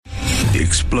The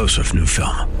explosive new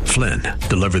film, Flynn,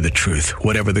 deliver the truth,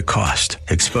 whatever the cost,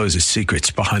 exposes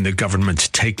secrets behind the government's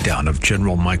takedown of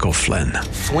General Michael Flynn.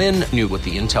 Flynn knew what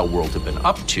the intel world had been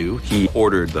up to. He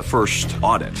ordered the first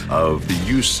audit of the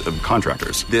use of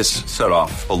contractors. This set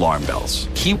off alarm bells.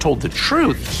 He told the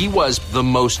truth. He was the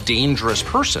most dangerous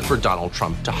person for Donald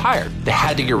Trump to hire. They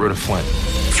had to get rid of Flynn.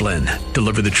 Flynn,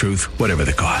 deliver the truth, whatever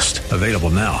the cost. Available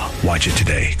now. Watch it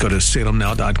today. Go to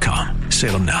salemnow.com.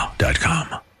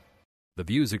 salemnow.com. The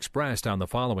views expressed on the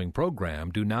following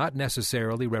program do not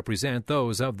necessarily represent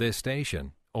those of this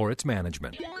station or its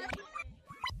management.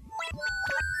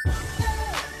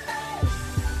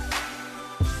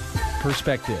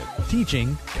 Perspective,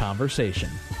 teaching, conversation.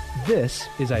 This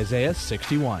is Isaiah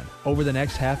 61. Over the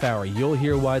next half hour, you'll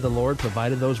hear why the Lord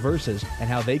provided those verses and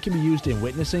how they can be used in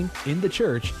witnessing, in the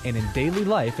church, and in daily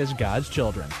life as God's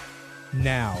children.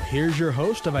 Now, here's your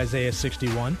host of Isaiah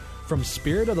 61, from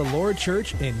Spirit of the Lord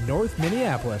Church in North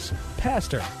Minneapolis,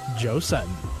 Pastor Joe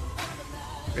Sutton.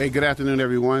 Hey, good afternoon,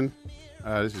 everyone.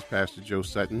 This is Pastor Joe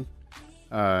Sutton,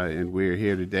 and we're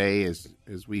here today as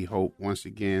we hope once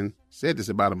again. Said this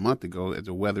about a month ago as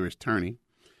the weather is turning,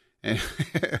 and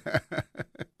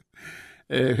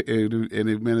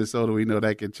in Minnesota we know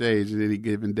that can change at any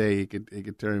given day. It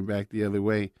could turn back the other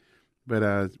way, but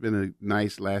it's been a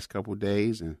nice last couple of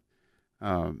days, and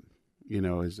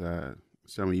as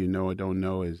some of you know or don't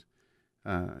know, is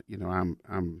I'm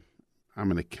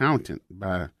an accountant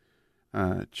by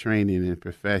training and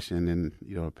profession, and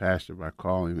a pastor by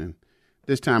calling. And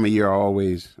this time of year, I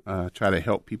always try to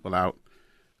help people out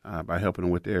by helping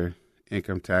them with their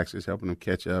income taxes, helping them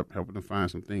catch up, helping them find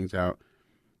some things out.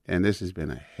 And this has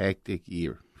been a hectic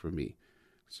year for me.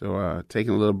 So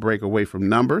taking a little break away from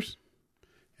numbers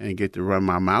and get to run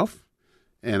my mouth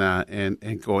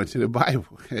and go into the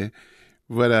Bible.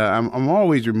 But I'm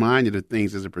always reminded of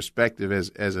things as a perspective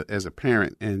as a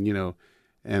parent, and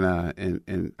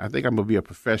and I think I'm gonna be a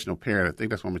professional parent. I think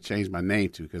that's what I'm gonna change my name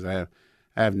to, because I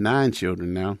have 9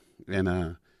 children now,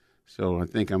 and so I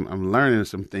think I'm learning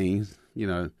some things,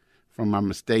 from my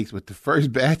mistakes with the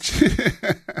first batch,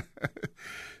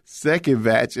 second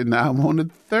batch, and now I'm on the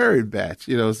third batch.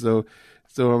 So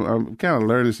I'm kind of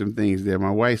learning some things there.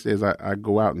 My wife says I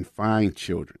go out and find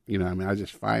children. I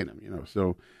just find them.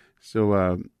 So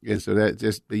that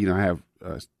just, I have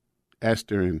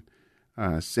Esther and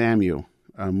Samuel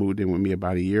moved in with me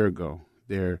about a year ago.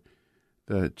 They're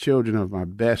the children of my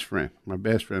best friend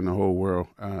in the whole world,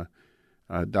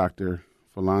 Dr.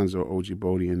 Falonzo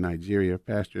Ojibodi in Nigeria,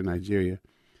 pastor in Nigeria.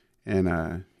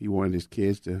 And he wanted his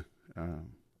kids to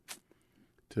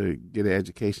get an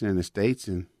education in the States.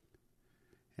 And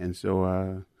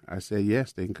so I said,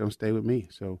 yes, they can come stay with me.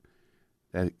 So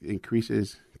that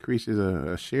increases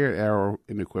a shared arrow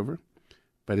in the quiver,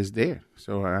 but it's there.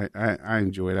 So I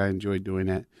enjoy it. I enjoy doing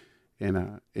that,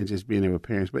 and just being there with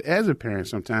parents. But as a parent,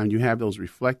 sometimes you have those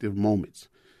reflective moments,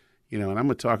 and I'm going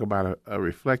to talk about a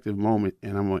reflective moment,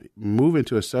 and I'm going to move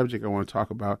into a subject I want to talk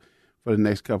about for the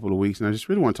next couple of weeks. And I just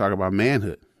really want to talk about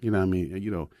manhood.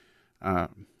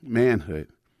 Manhood.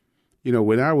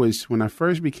 When I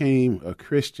first became a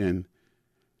Christian,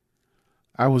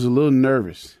 I was a little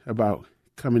nervous about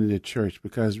coming into church,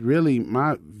 because really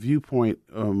my viewpoint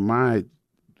of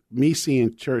me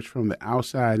seeing church from the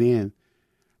outside in,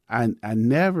 I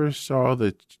never saw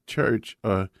the church,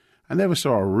 I never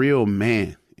saw a real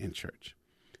man in church.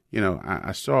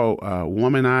 I saw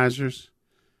womanizers.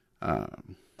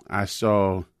 I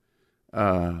saw,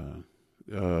 let's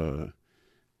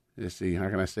see, how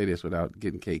can I say this without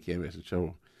getting KKMS in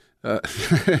trouble?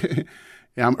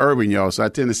 Yeah, I'm urban, y'all, so I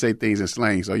tend to say things in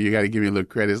slang, so you got to give me a little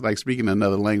credit. It's like speaking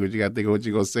another language. You got to think of what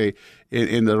you're going to say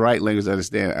in the right language to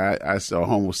understand. I saw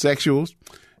homosexuals,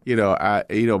 but I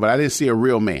didn't see a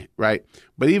real man, right?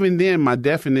 But even then, my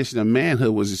definition of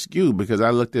manhood was skewed, because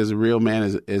I looked at a real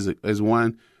man as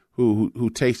one who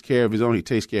takes care of his own. He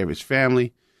takes care of his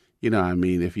family.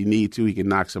 If he need to, he can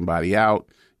knock somebody out.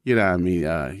 He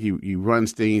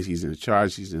runs things. He's in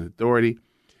charge. He's in authority.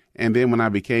 And then when I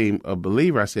became a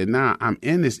believer, I said, I'm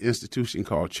in this institution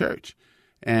called church.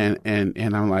 And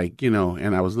I'm like,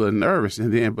 and I was a little nervous.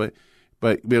 And then, but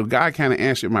God kind of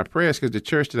answered my prayers, because the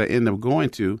church that I ended up going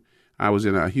to, I was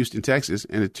in Houston, Texas,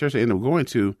 and the church I ended up going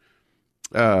to,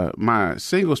 my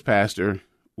singles pastor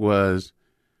was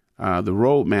the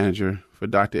road manager for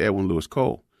Dr. Edwin Lewis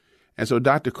Cole. And so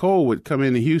Dr. Cole would come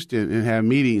into Houston and have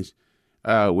meetings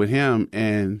with him,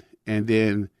 and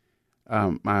then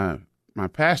my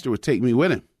pastor would take me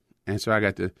with him. And so I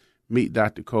got to meet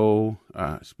Dr. Cole,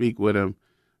 speak with him,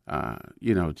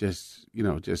 just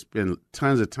spend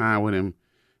tons of time with him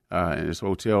in his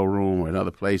hotel room or in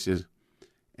other places.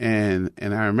 And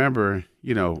I remember,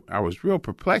 I was real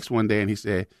perplexed one day, and he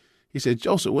said,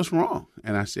 Joseph, what's wrong?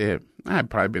 And I said, I had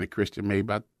probably been a Christian maybe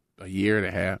about a year and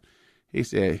a half.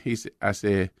 I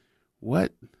said,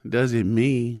 what does it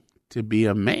mean to be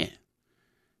a man?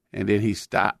 And then he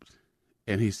stopped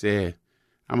and he said,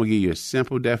 I'm going to give you a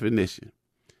simple definition.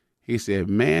 He said,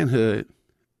 manhood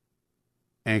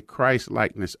and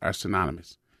Christ-likeness are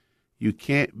synonymous. You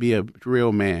can't be a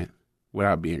real man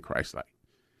without being Christ-like.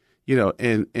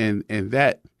 And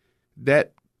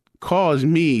that caused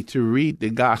me to read the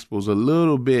Gospels a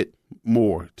little bit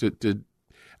more.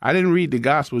 I didn't read the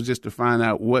Gospels just to find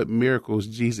out what miracles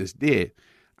Jesus did.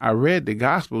 I read the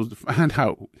Gospels to find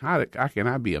out how can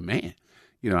I be a man.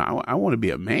 I want to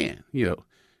be a man,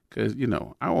 because,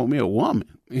 I want me a woman,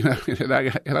 and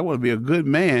I want to be a good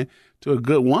man to a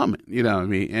good woman, you know what I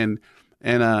mean?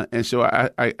 And so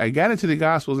I got into the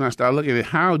Gospels and I started looking at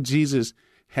how Jesus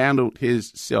handled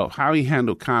himself, how he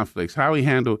handled conflicts, how he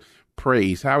handled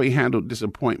praise, how he handled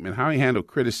disappointment, how he handled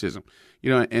criticism,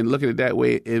 and looking at it that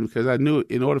way. And because I knew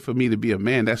in order for me to be a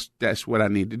man, that's what I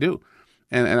need to do.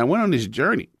 And I went on this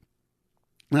journey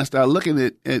and I started looking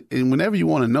at and whenever you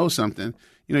want to know something,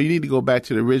 you need to go back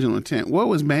to the original intent. What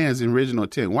was man's original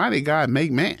intent? Why did God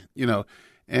make man?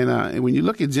 And when you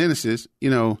look at Genesis,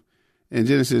 in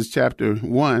Genesis chapter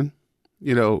 1,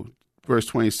 verse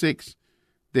 26,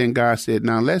 then God said,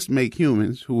 now let's make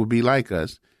humans who will be like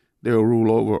us. They will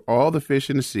rule over all the fish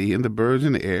in the sea and the birds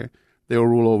in the air. They will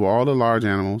rule over all the large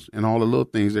animals and all the little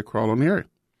things that crawl on the earth.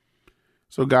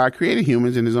 So God created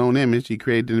humans in his own image. He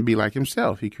created them to be like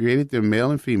himself. He created them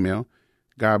male and female.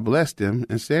 God blessed them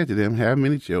and said to them, have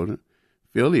many children,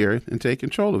 fill the earth and take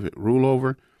control of it. Rule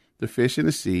over the fish in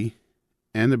the sea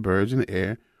and the birds in the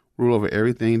air. Rule over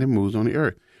everything that moves on the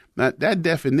earth. Now, that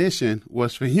definition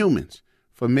was for humans,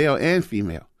 for male and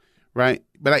female, right?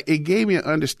 But it gave me an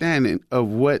understanding of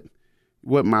what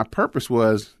my purpose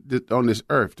was on this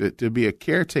earth, to be a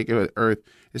caretaker of the earth.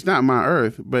 It's not my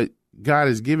earth, but God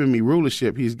has given me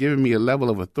rulership. He's given me a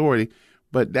level of authority,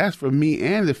 but that's for me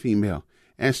and the female.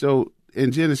 And so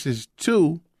in Genesis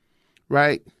 2,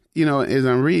 right, as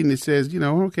I'm reading, it says,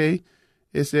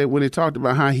 it said when it talked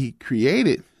about how he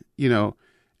created,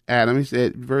 Adam, he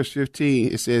said, verse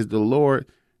 15, it says, the Lord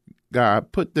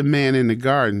God put the man in the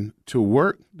garden to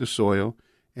work the soil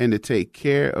and to take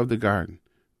care of the garden.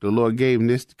 The Lord gave him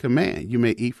this command: you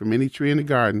may eat from any tree in the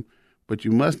garden, but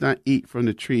you must not eat from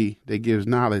the tree that gives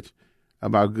knowledge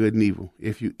about good and evil.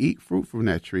 If you eat fruit from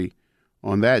that tree,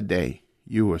 on that day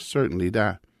you will certainly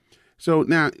die. So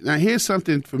now here's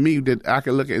something for me that I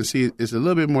can look at and see. It's a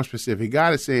little bit more specific.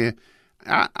 God is saying,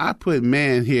 I put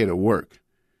man here to work,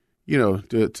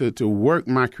 to work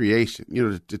my creation,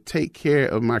 to take care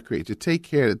of my creation, to take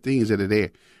care of the things that are there,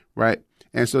 right?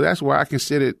 And so that's why I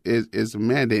consider it as a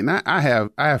mandate. And I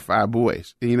have 5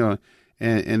 boys, and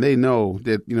they know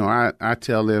that, I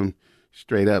tell them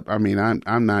straight up. I mean,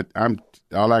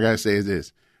 all I got to say is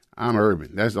this: I'm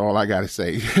urban. That's all I got to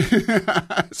say.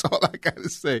 That's all I got to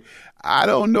say. I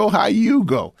don't know how you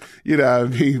go, you know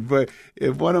what I mean? But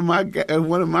if one of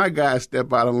my guys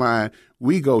step out of line,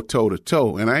 we go toe to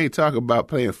toe. And I ain't talking about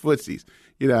playing footsies.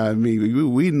 You know what I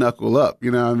mean? We knuckle up,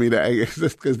 you know what I mean?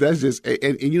 Because that's just,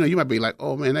 and you might be like,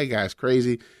 oh man, that guy's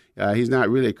crazy. He's not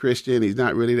really a Christian. He's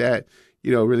not really that,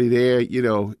 really there,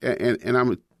 and I'm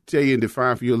going to tell you and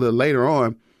define for you a little later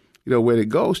on, where it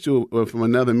goes to from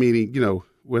another meeting,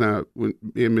 when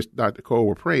me and Mr. Dr. Cole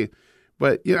were praying.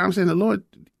 But, I'm saying, the Lord,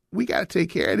 we got to take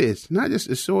care of this, not just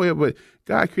the soil, but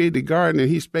God created the garden and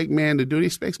he expects man to do it. He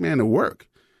expects man to work.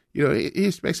 He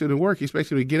expects him to work. He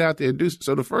expects him to get out there and do.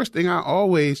 So the first thing I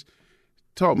always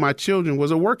taught my children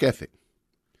was a work ethic.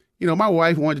 My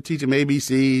wife wanted to teach them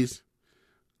ABCs,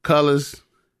 colors,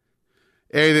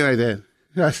 everything like that.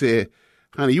 I said,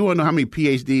 honey, you want to know how many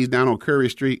PhDs down on Curry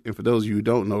Street? And for those of you who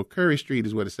don't know, Curry Street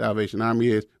is where the Salvation Army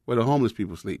is, where the homeless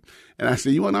people sleep. And I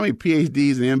said, you want to know how many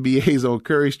PhDs and MBAs on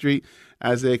Curry Street?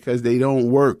 I said, because they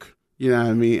don't work. You know what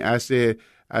I mean? I said,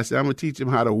 I'm going to teach them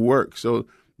how to work. So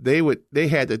when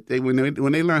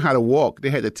they learn how to walk,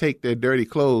 they had to take their dirty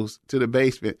clothes to the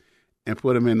basement and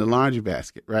put them in the laundry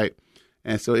basket, right?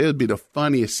 And so it would be the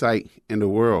funniest sight in the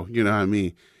world, you know what I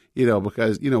mean?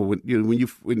 Because,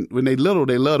 when they little,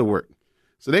 they love to work.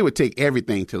 So they would take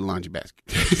everything to the laundry basket.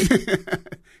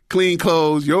 Clean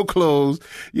clothes, your clothes,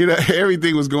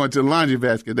 everything was going to the laundry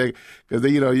basket because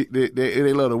they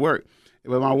love to work.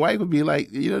 But my wife would be like,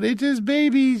 they're just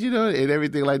babies, and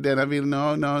everything like that. I mean,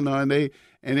 no.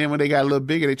 And then when they got a little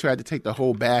bigger, they tried to take the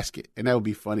whole basket. And that would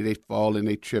be funny. They fall and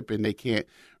they trip and they can't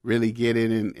really get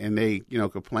in and they,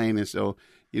 complain. And so,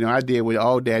 I did what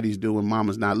all daddies do when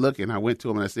mama's not looking. I went to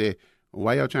them and I said,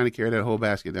 Why y'all trying to carry that whole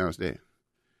basket downstairs?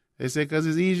 They said, because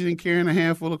it's easier than carrying a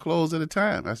handful of clothes at a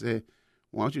time. I said,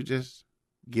 why don't you just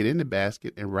get in the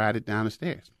basket and ride it down the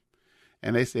stairs?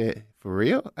 And they said, for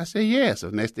real? I said, yeah. So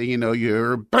next thing you know,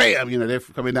 you're bam, they're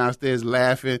coming downstairs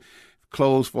laughing,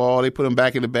 clothes fall, they put them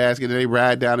back in the basket, and they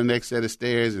ride down the next set of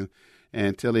stairs, and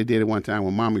until they did it one time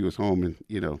when Mommy was home,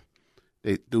 and,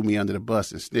 they threw me under the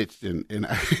bus and snitched, and and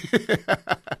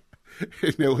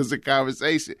there was a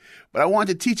conversation. But I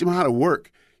wanted to teach them how to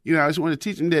work. I just wanted to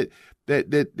teach them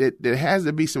that there has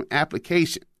to be some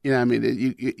application.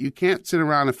 That you can't sit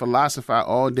around and philosophize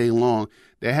all day long.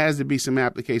 There has to be some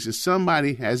application.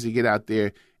 Somebody has to get out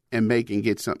there and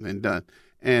get something done.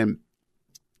 And,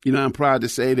 I'm proud to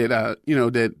say that,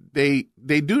 that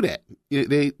they do that.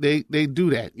 They do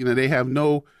that. They have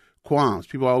no qualms.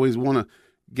 People always want to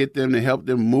get them to help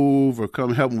them move or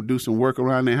come help them do some work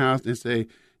around their house and say,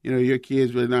 your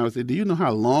kids really now say, do you know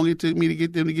how long it took me to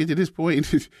get them to get to this point?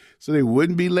 So they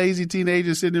wouldn't be lazy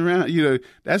teenagers sitting around.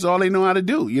 That's all they know how to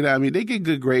do. They get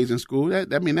good grades in school.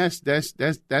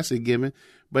 That's a given.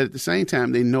 But at the same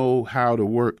time, they know how to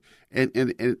work.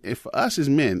 And for us as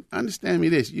men, understand me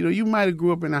this, you might have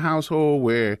grew up in a household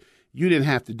where you didn't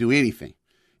have to do anything.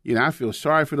 I feel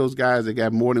sorry for those guys that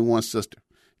got more than one sister,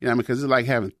 because it's like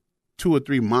having 2 or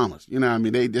 3 mamas.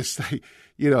 They just like,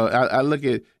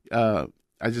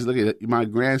 I just look at my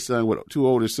grandson with 2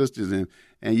 older sisters, and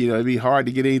it'd be hard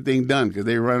to get anything done because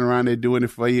they run around there doing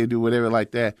it for you and do whatever like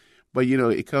that. But,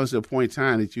 it comes to a point in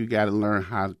time that you got to learn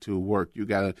how to work.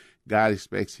 God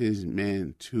expects his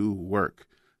men to work.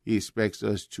 He expects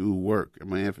us to work. I'm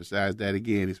going to emphasize that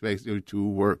again. He expects you to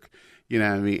work,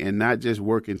 and not just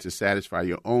working to satisfy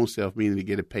your own self, meaning to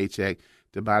get a paycheck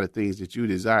to buy the things that you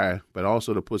desire, but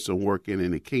also to put some work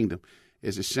in the kingdom.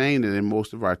 It's a shame that in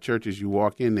most of our churches you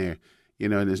walk in there,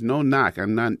 and there's no knock.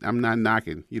 I'm not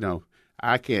knocking.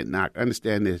 I can't knock.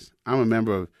 Understand this. I'm a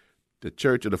member of the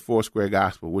Church of the Foursquare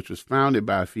Gospel, which was founded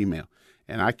by a female.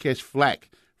 And I catch flack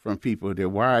from people that,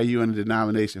 why are you in a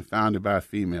denomination founded by a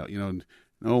female?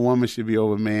 No woman should be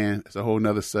over man. It's a whole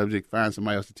nother subject. Find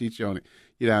somebody else to teach you on it.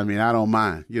 I don't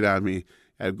mind.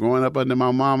 Growing up under my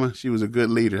mama, she was a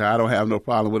good leader. I don't have no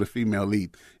problem with a female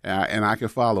lead, and I can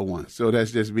follow one. So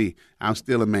that's just me. I'm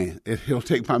still a man. He'll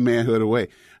take my manhood away.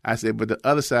 I said, but the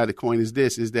other side of the coin is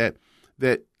this, is that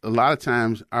a lot of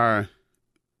times our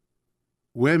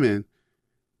women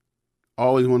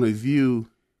always want to view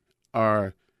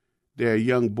their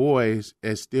young boys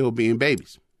as still being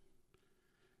babies.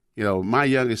 My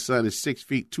youngest son is 6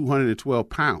 feet, 212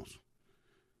 pounds.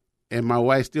 And my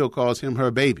wife still calls him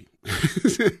her baby.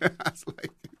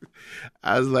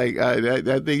 I was like, I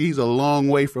think he's a long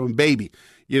way from baby,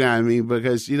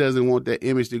 because she doesn't want that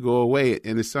image to go away.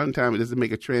 And sometimes it doesn't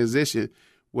make a transition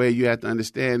where you have to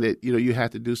understand that, you have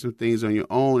to do some things on your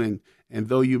own. And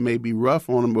though you may be rough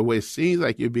on them, but where it seems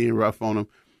like you're being rough on them,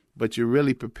 but you're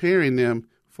really preparing them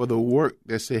for the work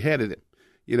that's ahead of them,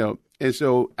 And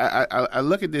so I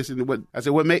look at this, and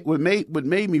what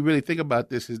made me really think about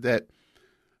this is that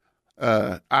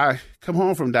I come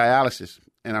home from dialysis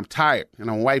and I'm tired and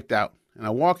I'm wiped out, and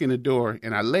I walk in the door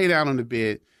and I lay down on the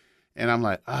bed and I'm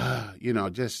like, my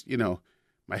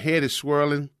head is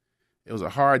swirling. It was a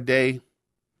hard day.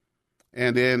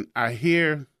 And then I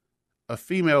hear a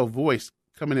female voice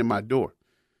coming in my door,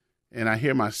 and I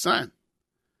hear my son,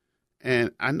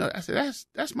 and I said,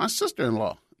 that's my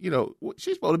sister-in-law.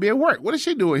 She's supposed to be at work. What is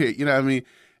she doing here? And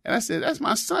I said, that's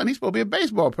my son. He's supposed to be at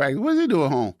baseball practice. What is he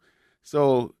doing home?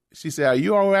 So she said, are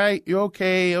you all right? You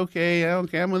okay? Okay. I'm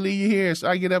going to leave you here. So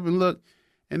I get up and look,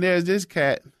 and there's this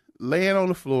cat laying on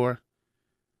the floor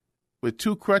with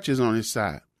 2 crutches on his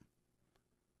side.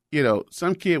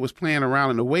 Some kid was playing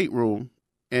around in the weight room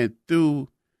and threw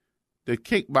the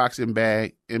kickboxing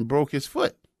bag and broke his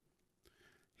foot.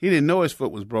 He didn't know his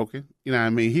foot was broken.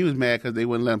 He was mad because they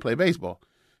wouldn't let him play baseball.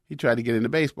 He tried to get into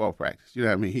baseball practice.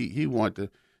 He wanted to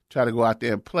try to go out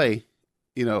there and play,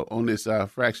 on this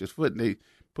fractured foot. And they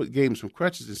gave him some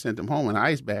crutches and sent him home in an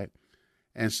ice bag.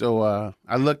 And so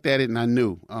I looked at it and I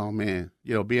knew, oh man,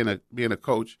 being a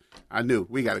coach, I knew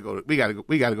we got to go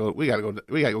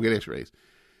get X-rays.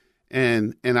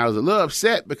 And I was a little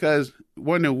upset because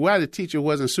wondering why the teacher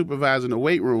wasn't supervising the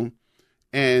weight room,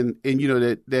 and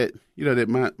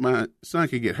that my son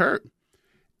could get hurt.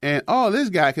 And all this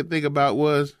guy could think about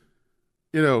was,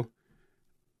 man,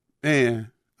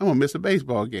 I'm gonna miss a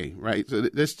baseball game, right? So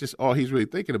that's just all he's really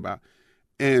thinking about.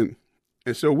 And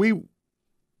so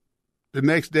the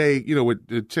next day, with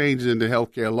the changes in the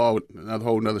healthcare law, another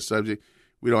whole nother subject,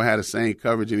 we don't have the same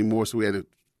coverage anymore. So we had to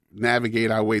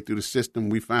navigate our way through the system.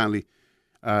 We finally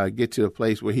get to a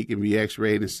place where he can be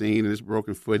X-rayed and seen, and his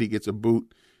broken foot, he gets a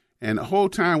boot. And the whole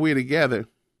time we're together,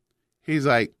 he's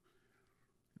like,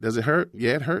 does it hurt?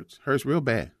 Yeah, it hurts. Hurts real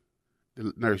bad.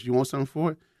 The nurse, you want something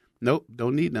for it? Nope,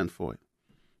 don't need nothing for it.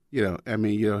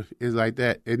 It's like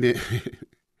that. And then,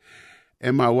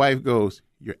 and my wife goes,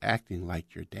 you're acting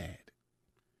like your dad.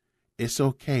 It's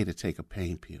okay to take a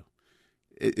pain pill.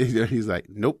 He's like,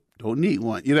 nope, don't need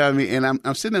one. You know what I mean? And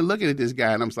I'm sitting there looking at this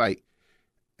guy, and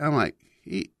I'm like,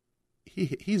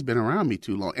 he's been around me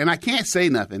too long, and I can't say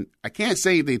nothing. I can't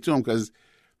say anything to him because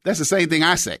that's the same thing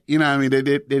I say. You know what I mean?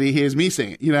 That he hears me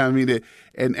saying. You know what I mean?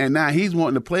 And now he's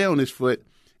wanting to play on his foot.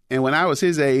 And when I was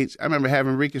his age, I remember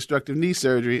having reconstructive knee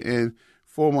surgery, and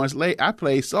 4 months later, I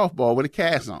played softball with a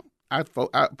cast on. I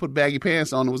put baggy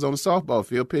pants on and was on the softball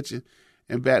field pitching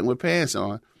and batting with pants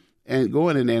on and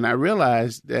going in there. And I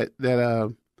realized that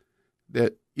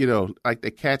like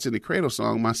the Cats in the Cradle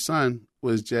song, my son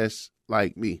was just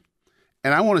like me.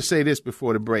 And I want to say this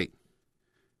before the break.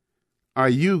 Are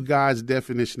you God's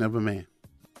definition of a man?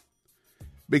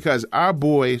 Because our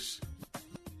boys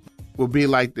will be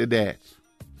like their dads.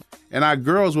 And our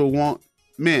girls will want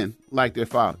men like their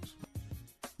fathers.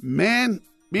 Man,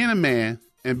 being a man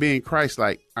and being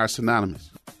Christ-like are synonymous.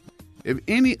 If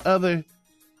any other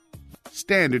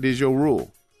standard is your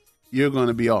rule, you're going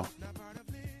to be off.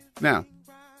 Now,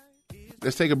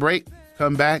 let's take a break,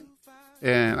 come back,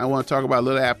 and I want to talk about a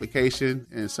little application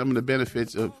and some of the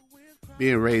benefits of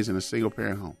being raised in a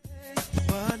single-parent home.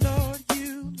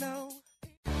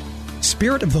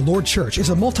 Spirit of the Lord Church is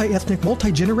a multi-ethnic,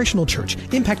 multi-generational church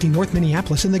impacting North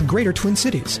Minneapolis and the greater Twin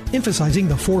Cities, emphasizing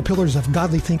the 4 pillars of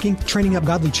godly thinking, training up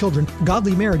godly children,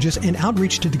 godly marriages, and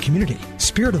outreach to the community.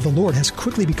 Spirit of the Lord has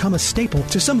quickly become a staple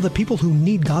to some of the people who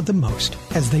need God the most.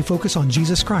 As they focus on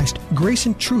Jesus Christ, grace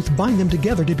and truth bind them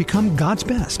together to become God's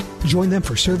best. Join them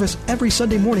for service every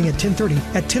Sunday morning at 10:30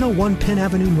 at 1001 Penn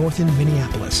Avenue North in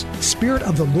Minneapolis. Spirit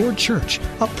of the Lord Church,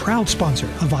 a proud sponsor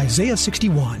of Isaiah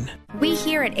 61. We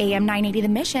here at AM 980 The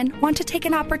Mission want to take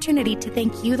an opportunity to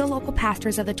thank you, the local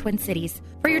pastors of the Twin Cities,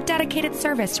 for your dedicated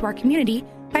service to our community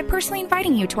by personally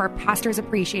inviting you to our Pastors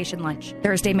Appreciation Lunch,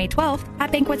 Thursday, May 12th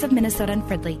at Banquets of Minnesota in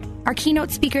Fridley. Our keynote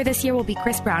speaker this year will be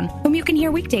Chris Brown, whom you can hear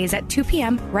weekdays at 2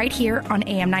 p.m. right here on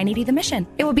AM 980 The Mission.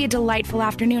 It will be a delightful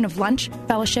afternoon of lunch,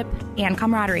 fellowship, and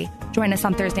camaraderie. Join us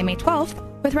on Thursday, May 12th,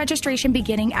 with registration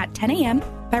beginning at 10 a.m.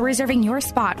 by reserving your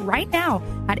spot right now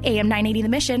at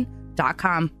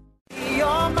am980themission.com. Be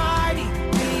almighty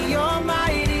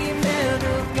man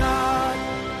of God.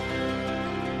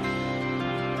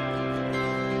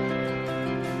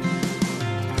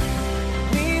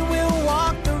 We will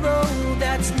walk the road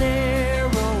that's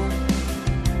narrow,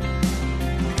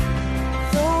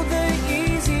 though the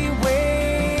easy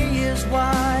way is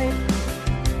wide.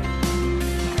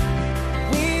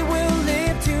 We will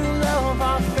live to love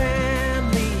our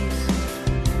families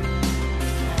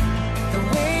the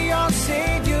way our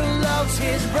Savior loves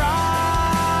his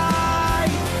bride.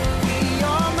 We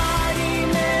are mighty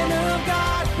men of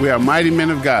God. We are mighty men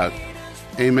of God.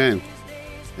 Amen.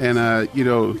 And,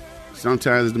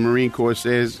 sometimes the Marine Corps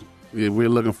says we're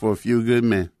looking for a few good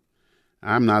men.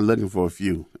 I'm not looking for a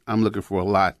few. I'm looking for a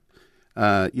lot.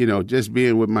 Just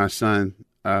being with my son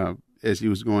as he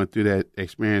was going through that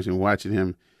experience and watching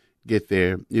him get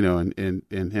there, and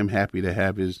him happy to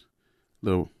have his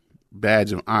little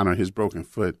badge of honor, his broken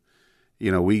foot.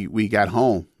 We got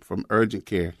home from urgent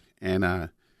care, and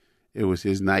it was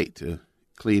his night to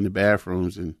clean the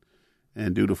bathrooms and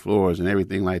do the floors and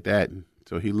everything like that. And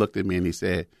so he looked at me and he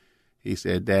said,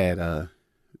 Dad,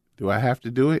 do I have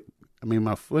to do it? I mean,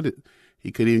 my foot,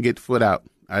 he couldn't even get the foot out.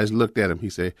 I just looked at him. He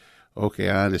said, okay,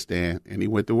 I understand. And he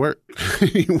went to work. I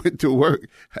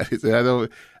said,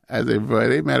 bro,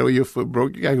 it ain't matter when your foot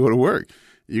broke. You got to go to work.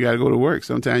 You got to go to work.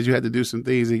 Sometimes you have to do some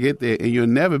things to get there, and you'll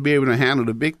never be able to handle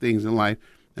the big things in life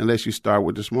unless you start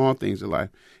with the small things in life.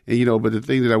 And, but the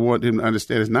thing that I want him to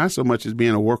understand is not so much as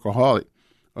being a workaholic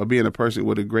or being a person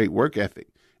with a great work ethic,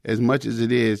 as much as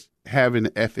it is having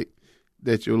the ethic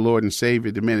that your Lord and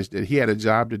Savior diminished, that he had a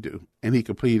job to do, and he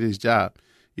completed his job.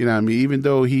 Even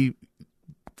though he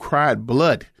cried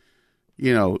blood,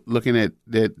 looking at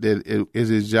that, is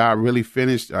his job really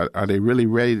finished? Are they really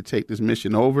ready to take this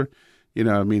mission over?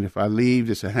 If I leave,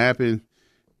 this will happen.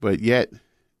 But yet,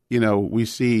 we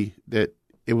see that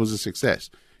it was a success,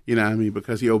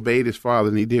 because he obeyed his father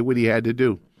and he did what he had to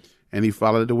do. And he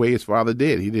followed the way his father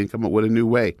did. He didn't come up with a new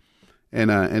way.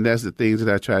 And that's the things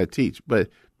that I try to teach. But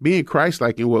being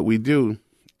Christ-like in what we do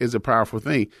is a powerful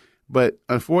thing. But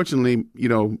unfortunately,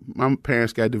 my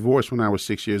parents got divorced when I was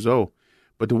 6 years old.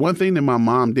 But the one thing that my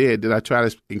mom did that I try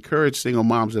to encourage single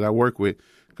moms that I work with,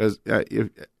 because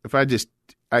if I just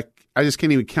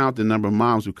can't even count the number of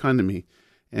moms who come to me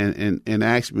and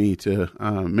ask me to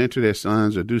mentor their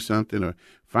sons or do something or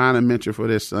find a mentor for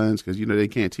their sons because, they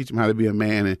can't teach them how to be a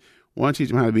man and want to teach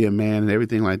them how to be a man and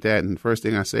everything like that. And the first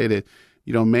thing I say that,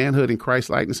 manhood and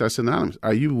Christ-likeness are synonymous.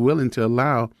 Are you willing to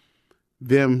allow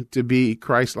them to be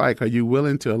Christ-like? Are you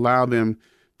willing to allow them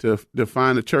to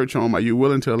find a church home? Are you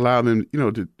willing to allow them,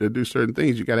 to do certain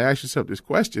things? You got to ask yourself this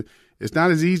question. It's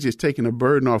not as easy as taking a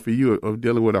burden off of you of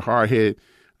dealing with a hard-headed,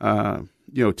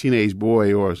 teenage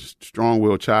boy or a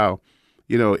strong-willed child.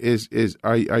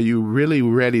 Are you really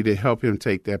ready to help him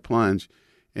take that plunge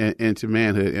into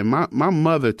manhood? And my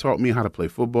mother taught me how to play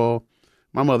football.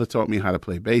 My mother taught me how to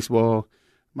play baseball.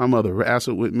 My mother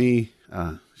wrestled with me.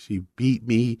 She beat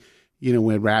me,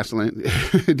 when wrestling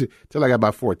till I got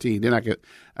about 14. Then I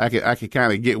could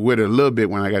kind of get with her a little bit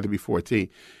when I got to be 14.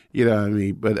 You know what I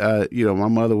mean? But my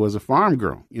mother was a farm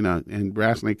girl, and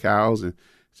wrestling cows, and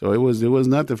so it was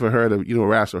nothing for her to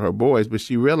wrestle her boys. But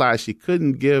she realized she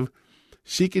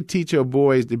could teach her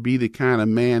boys to be the kind of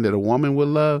man that a woman would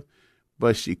love,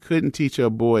 but she couldn't teach her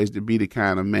boys to be the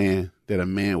kind of man that a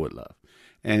man would love.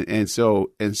 And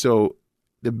so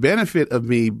the benefit of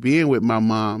me being with my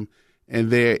mom and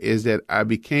there is that I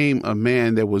became a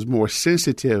man that was more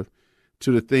sensitive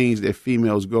to the things that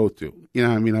females go through.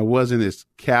 I wasn't as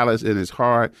callous and as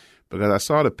hard because I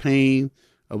saw the pain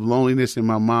of loneliness in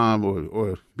my mom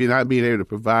or not being able to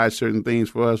provide certain things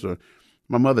for us. Or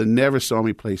my mother never saw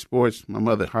me play sports. My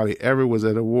mother hardly ever was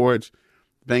at awards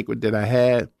banquet that I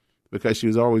had because she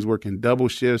was always working double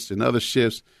shifts and other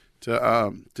shifts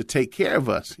to take care of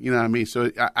us.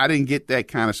 So I didn't get that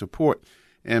kind of support.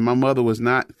 And my mother was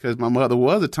not, because my mother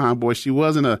was a tomboy. She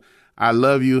wasn't a I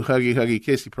love you, huggy,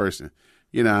 kissy person.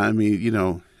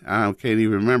 I can't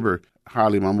even remember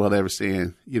hardly my mother ever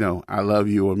saying, I love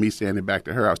you or me saying it back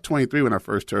to her. I was 23 when I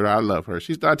first told her I love her.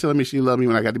 She started telling me she loved me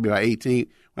when I got to be about 18, when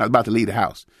I was about to leave the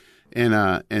house.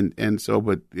 And so,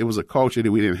 but it was a culture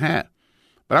that we didn't have.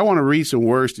 But I want to read some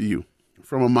words to you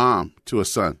from a mom to a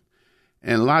son.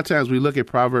 And a lot of times we look at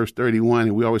Proverbs 31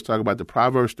 and we always talk about the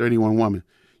Proverbs 31 woman,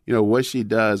 what she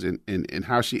does and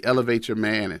how she elevates her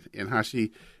man and how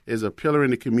she is a pillar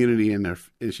in the community and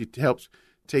she helps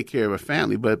take care of her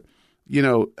family. But,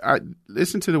 I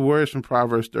listen to the words from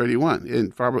Proverbs 31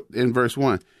 in verse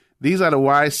 1. These are the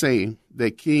wise sayings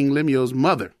that King Lemuel's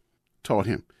mother taught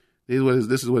him.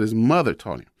 This is what his mother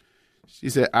taught him. She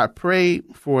said, I prayed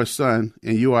for a son,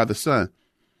 and you are the son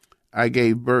I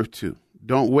gave birth to.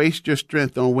 Don't waste your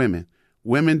strength on women.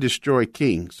 Women destroy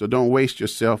kings, so don't waste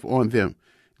yourself on them.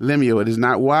 Lemuel, it is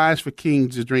not wise for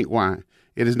kings to drink wine.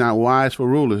 It is not wise for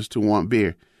rulers to want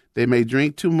beer. They may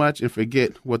drink too much and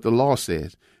forget what the law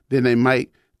says. Then they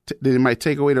might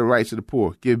take away the rights of the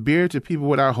poor. Give beer to people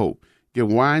without hope.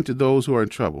 Give wine to those who are in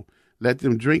trouble. Let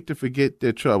them drink to forget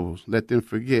their troubles. Let them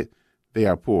forget they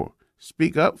are poor.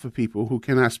 Speak up for people who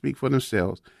cannot speak for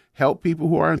themselves. Help people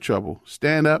who are in trouble.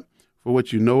 Stand up for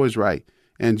what you know is right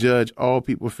and judge all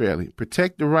people fairly.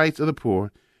 Protect the rights of the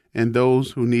poor and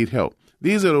those who need help.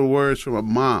 These are the words from a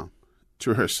mom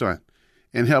to her son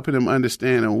and helping him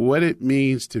understand what it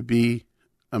means to be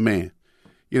a man,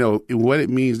 what it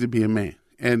means to be a man.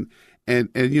 And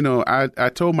I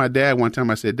told my dad one time,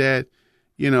 I said, Dad,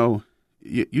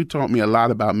 you taught me a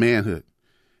lot about manhood.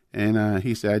 And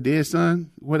he said, I did,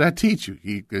 son. What did I teach you?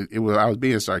 I was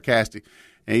being sarcastic.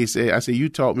 And I said, you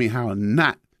taught me how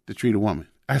not to treat a woman.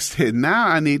 I said, now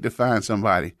I need to find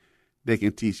somebody that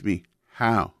can teach me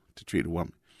how to treat a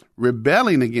woman.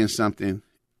 Rebelling against something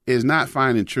is not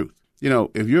finding truth.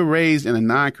 If you're raised in a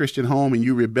non-Christian home and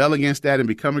you rebel against that and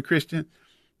become a Christian,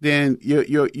 then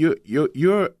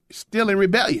you're still in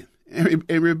rebellion. And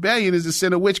rebellion is the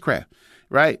sin of witchcraft,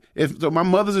 right? So my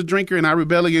mother's a drinker and I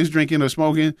rebel against drinking or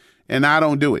smoking and I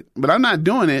don't do it. But I'm not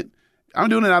doing it. I'm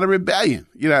doing it out of rebellion.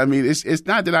 It's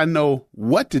not that I know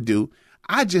what to do.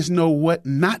 I just know what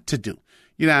not to do.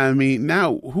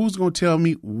 Now, who's going to tell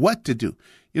me what to do?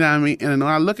 And when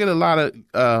I look at a lot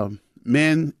of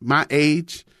men my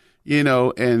age,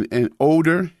 and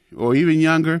older or even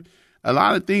younger, a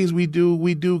lot of things we do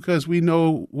because we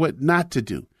know what not to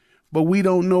do. But we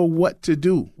don't know what to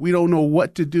do. We don't know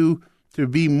what to do to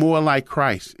be more like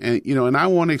Christ. And, and I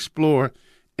want to explore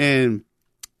in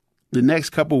the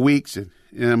next couple of weeks, and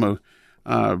I'm going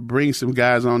to bring some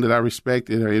guys on that I respect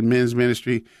that are in men's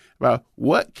ministry about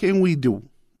what can we do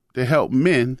to help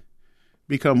men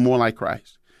become more like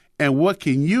Christ? And what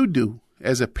can you do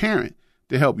as a parent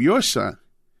to help your son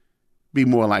be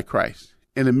more like Christ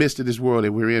in the midst of this world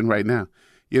that we're in right now?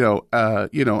 As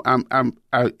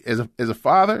a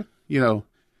father,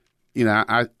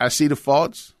 I see the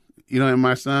faults, in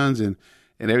my sons and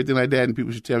everything like that. And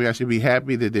people should tell me I should be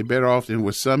happy that they're better off than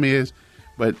what some is.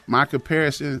 But my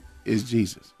comparison is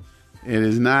Jesus. It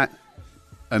is not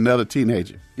another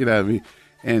teenager. You know what I mean?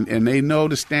 And they know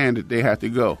the standard they have to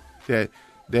go.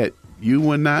 That you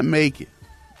will not make it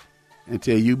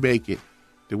until you make it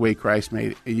the way Christ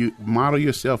made it. And you model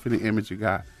yourself in the image of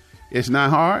God. It's not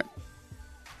hard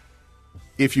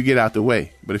if you get out the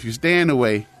way. But if you stay in the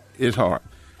way, it's hard.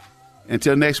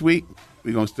 Until next week,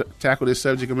 we're going to tackle this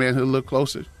subject of manhood a little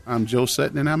closer. I'm Joe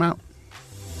Sutton, and I'm out.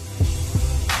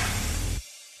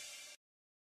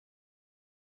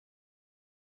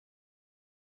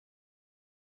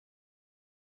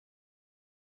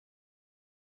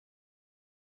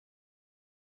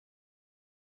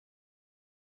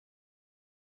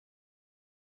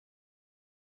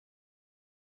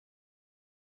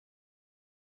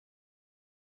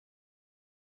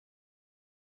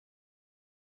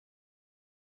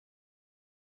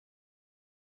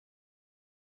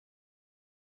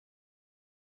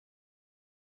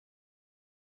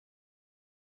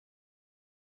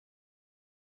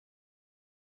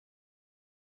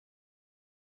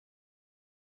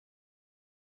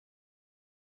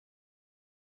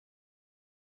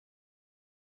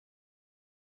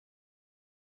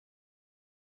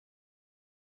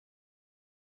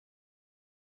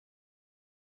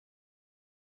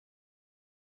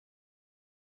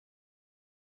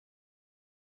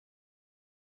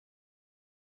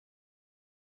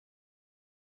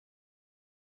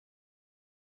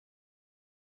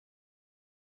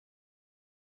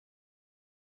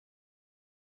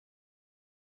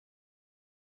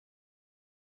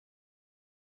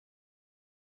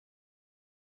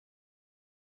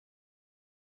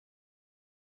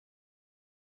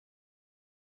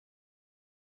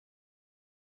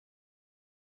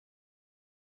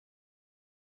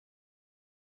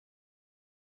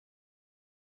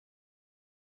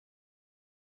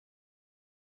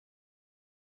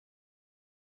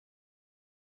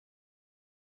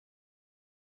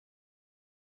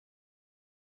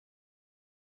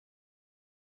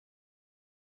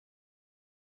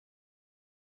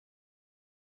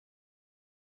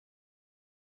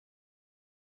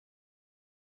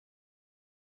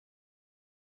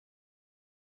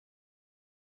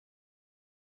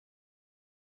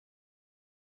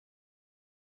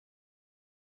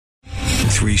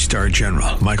 Three-star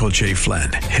General Michael J.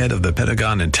 Flynn, head of the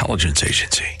Pentagon Intelligence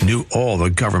Agency, knew all the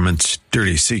government's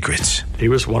dirty secrets. He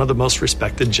was one of the most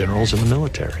respected generals in the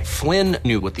military. Flynn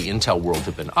knew what the intel world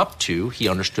had been up to. He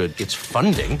understood its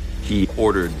funding. He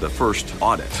ordered the first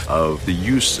audit of the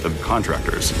use of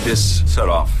contractors. This set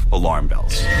off alarm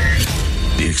bells.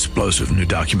 The explosive new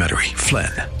documentary,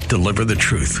 Flynn, Deliver the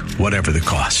Truth, Whatever the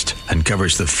Cost,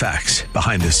 uncovers the facts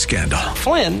behind this scandal.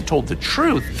 Flynn told the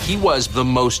truth. He was the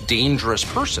most dangerous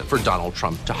person for Donald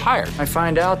Trump to hire. I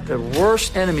find out the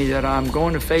worst enemy that I'm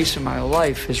going to face in my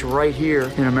life is right here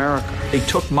in America. They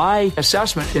took my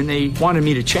assessment and they wanted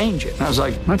me to change it. And I was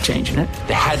like, I'm not changing it.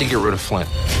 They had to get rid of Flynn.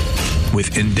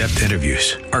 With in-depth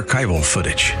interviews, archival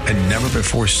footage, and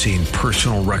never-before-seen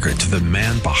personal records of the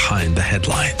man behind the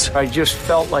headlines. I just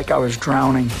felt like I was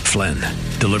drowning. Flynn,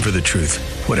 Deliver the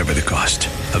Truth, Whatever the Cost.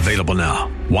 Available now.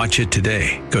 Watch it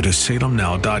today. Go to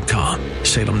salemnow.com.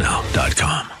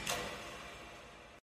 salemnow.com.